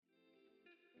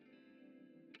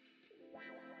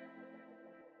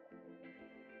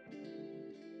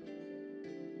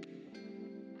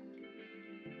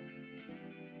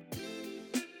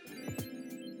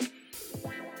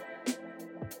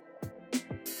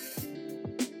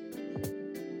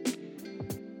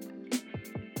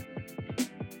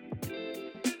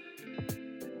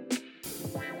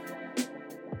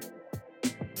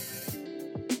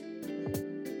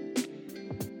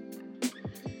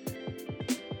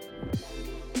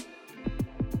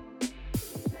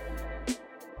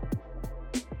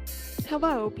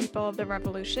Hello, people of the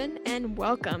revolution, and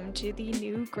welcome to the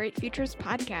new Great Futures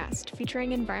podcast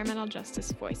featuring environmental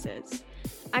justice voices.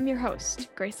 I'm your host,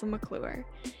 Gracelyn McClure,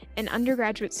 an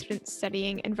undergraduate student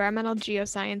studying environmental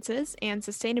geosciences and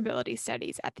sustainability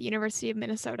studies at the University of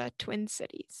Minnesota Twin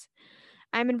Cities.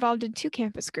 I'm involved in two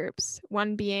campus groups,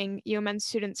 one being UMN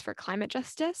Students for Climate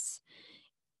Justice,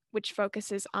 which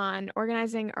focuses on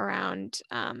organizing around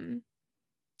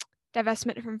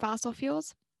divestment from fossil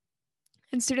fuels,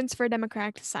 and Students for a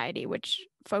Democratic Society, which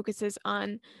focuses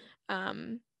on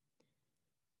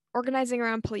organizing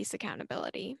around police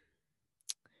accountability.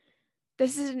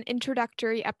 This is an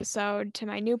introductory episode to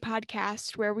my new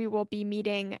podcast where we will be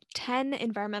meeting 10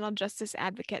 environmental justice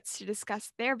advocates to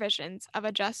discuss their visions of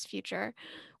a just future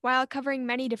while covering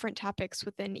many different topics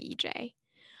within EJ.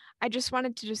 I just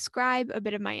wanted to describe a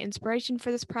bit of my inspiration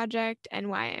for this project and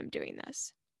why I am doing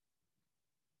this.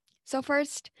 So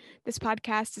first, this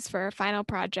podcast is for a final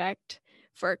project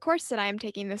for a course that I am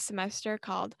taking this semester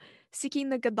called Seeking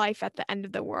the Good Life at the End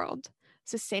of the World,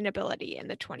 Sustainability in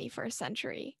the 21st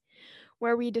Century,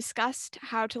 where we discussed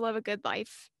how to live a good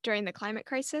life during the climate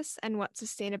crisis and what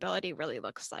sustainability really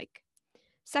looks like.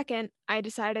 Second, I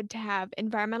decided to have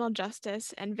environmental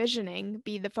justice and visioning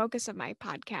be the focus of my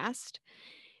podcast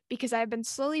because I've been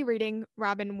slowly reading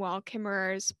Robin Wall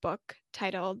Kimmerer's book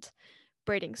titled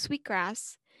Braiding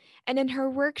Sweetgrass, and in her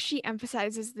work she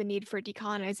emphasizes the need for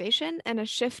decolonization and a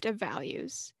shift of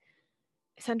values,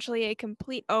 essentially a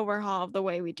complete overhaul of the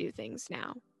way we do things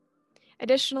now.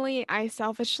 Additionally, I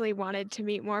selfishly wanted to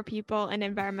meet more people in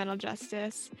environmental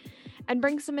justice and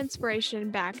bring some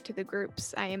inspiration back to the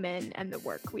groups I am in and the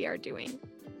work we are doing.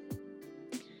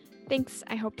 Thanks,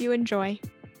 I hope you enjoy.